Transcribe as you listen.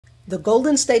The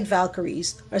Golden State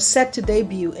Valkyries are set to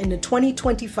debut in the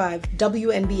 2025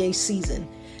 WNBA season,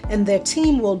 and their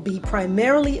team will be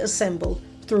primarily assembled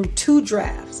through two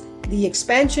drafts, the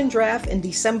expansion draft in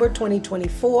December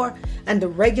 2024 and the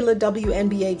regular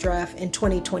WNBA draft in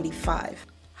 2025.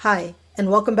 Hi, and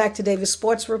welcome back to Davis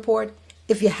Sports Report.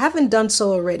 If you haven't done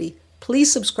so already,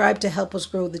 please subscribe to help us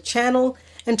grow the channel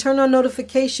and turn on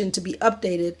notification to be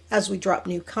updated as we drop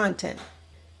new content.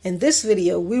 In this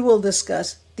video, we will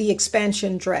discuss the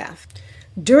expansion draft.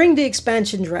 During the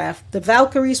expansion draft, the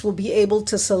Valkyries will be able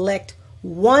to select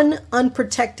one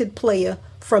unprotected player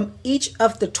from each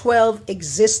of the 12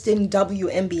 existing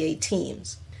WNBA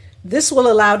teams. This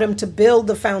will allow them to build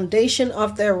the foundation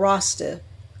of their roster,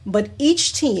 but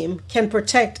each team can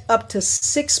protect up to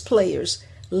 6 players,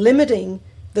 limiting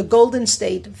the Golden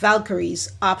State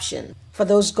Valkyries option. For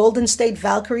those Golden State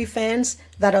Valkyrie fans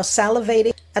that are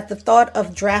salivating at the thought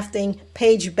of drafting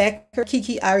Paige Becker,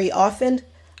 Kiki Ari-Offend,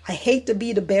 I hate to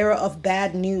be the bearer of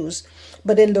bad news,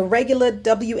 but in the regular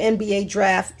WNBA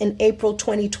draft in April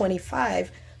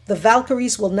 2025, the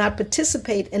Valkyries will not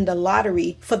participate in the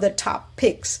lottery for the top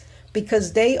picks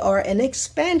because they are an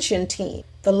expansion team.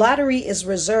 The lottery is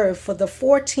reserved for the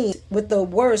 4 teams with the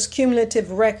worst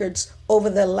cumulative records over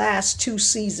the last 2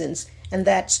 seasons, and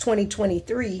that's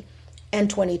 2023 and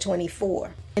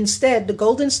 2024. Instead, the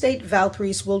Golden State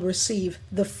Valkyries will receive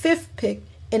the 5th pick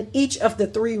in each of the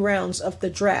 3 rounds of the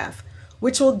draft,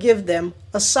 which will give them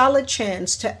a solid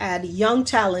chance to add young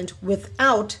talent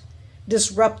without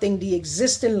disrupting the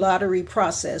existing lottery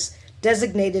process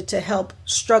designated to help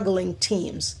struggling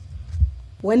teams.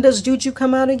 When does Juju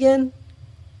come out again?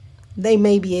 They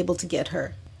may be able to get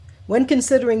her. When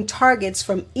considering targets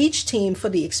from each team for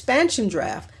the expansion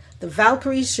draft, the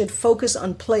Valkyries should focus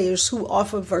on players who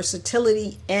offer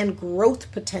versatility and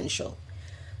growth potential.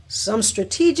 Some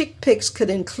strategic picks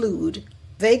could include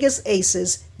Vegas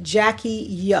Aces Jackie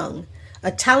Young,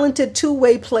 a talented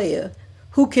two-way player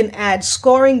who can add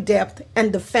scoring depth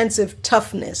and defensive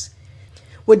toughness.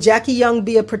 Would Jackie Young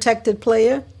be a protected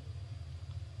player?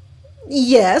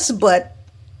 Yes, but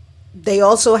they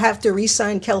also have to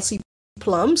re-sign Kelsey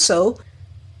Plum, so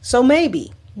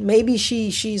maybe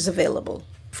she's available.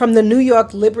 From the New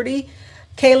York Liberty,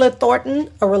 Kayla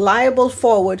Thornton, a reliable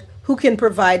forward who can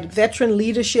provide veteran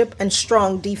leadership and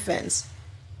strong defense.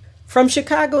 From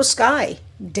Chicago Sky,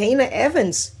 Dana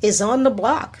Evans is on the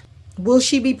block. Will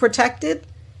she be protected?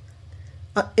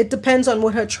 It depends on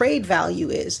what her trade value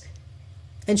is.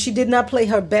 And she did not play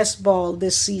her best ball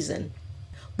this season.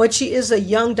 But she is a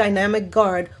young, dynamic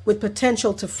guard with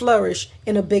potential to flourish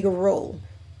in a bigger role.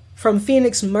 From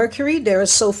Phoenix Mercury, there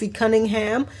is Sophie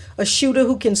Cunningham, a shooter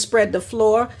who can spread the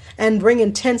floor and bring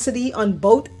intensity on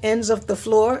both ends of the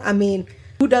floor. I mean,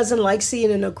 who doesn't like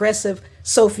seeing an aggressive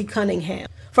Sophie Cunningham?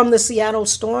 From the Seattle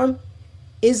Storm,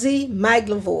 Izzy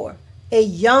Maglavore, a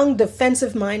young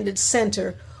defensive-minded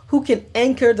center who can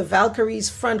anchor the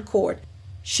Valkyries' front court.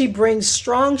 She brings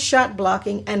strong shot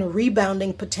blocking and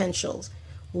rebounding potentials.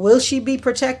 Will she be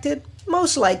protected?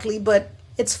 Most likely, but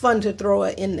it's fun to throw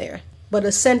her in there. But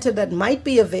a center that might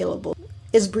be available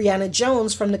is Brianna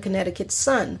Jones from the Connecticut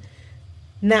Sun.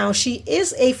 Now, she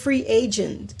is a free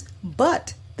agent,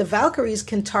 but the Valkyries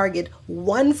can target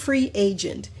one free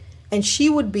agent, and she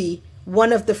would be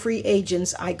one of the free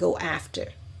agents I go after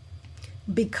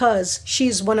because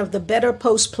she's one of the better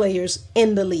post players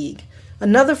in the league.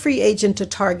 Another free agent to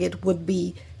target would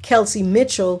be Kelsey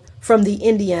Mitchell from the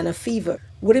Indiana Fever.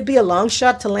 Would it be a long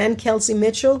shot to land Kelsey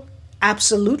Mitchell?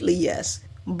 Absolutely yes,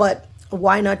 but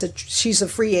why not? She's a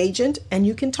free agent and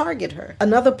you can target her.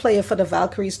 Another player for the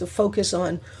Valkyries to focus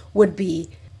on would be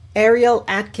Ariel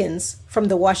Atkins from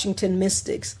the Washington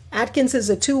Mystics. Atkins is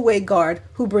a two-way guard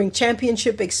who brings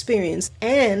championship experience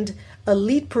and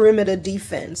elite perimeter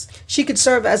defense. She could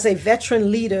serve as a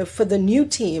veteran leader for the new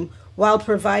team while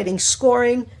providing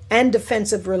scoring and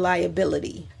defensive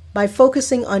reliability. By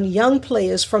focusing on young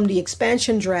players from the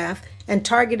expansion draft and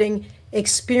targeting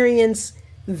experienced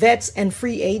vets and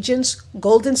free agents,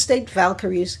 Golden State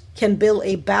Valkyries can build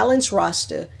a balanced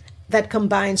roster that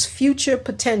combines future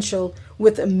potential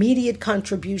with immediate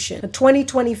contribution. The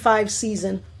 2025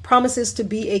 season promises to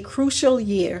be a crucial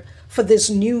year for this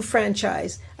new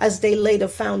franchise as they lay the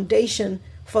foundation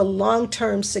for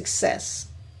long-term success.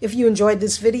 If you enjoyed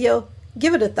this video,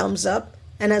 give it a thumbs up.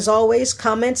 And as always,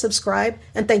 comment, subscribe,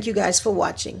 and thank you guys for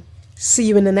watching. See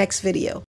you in the next video.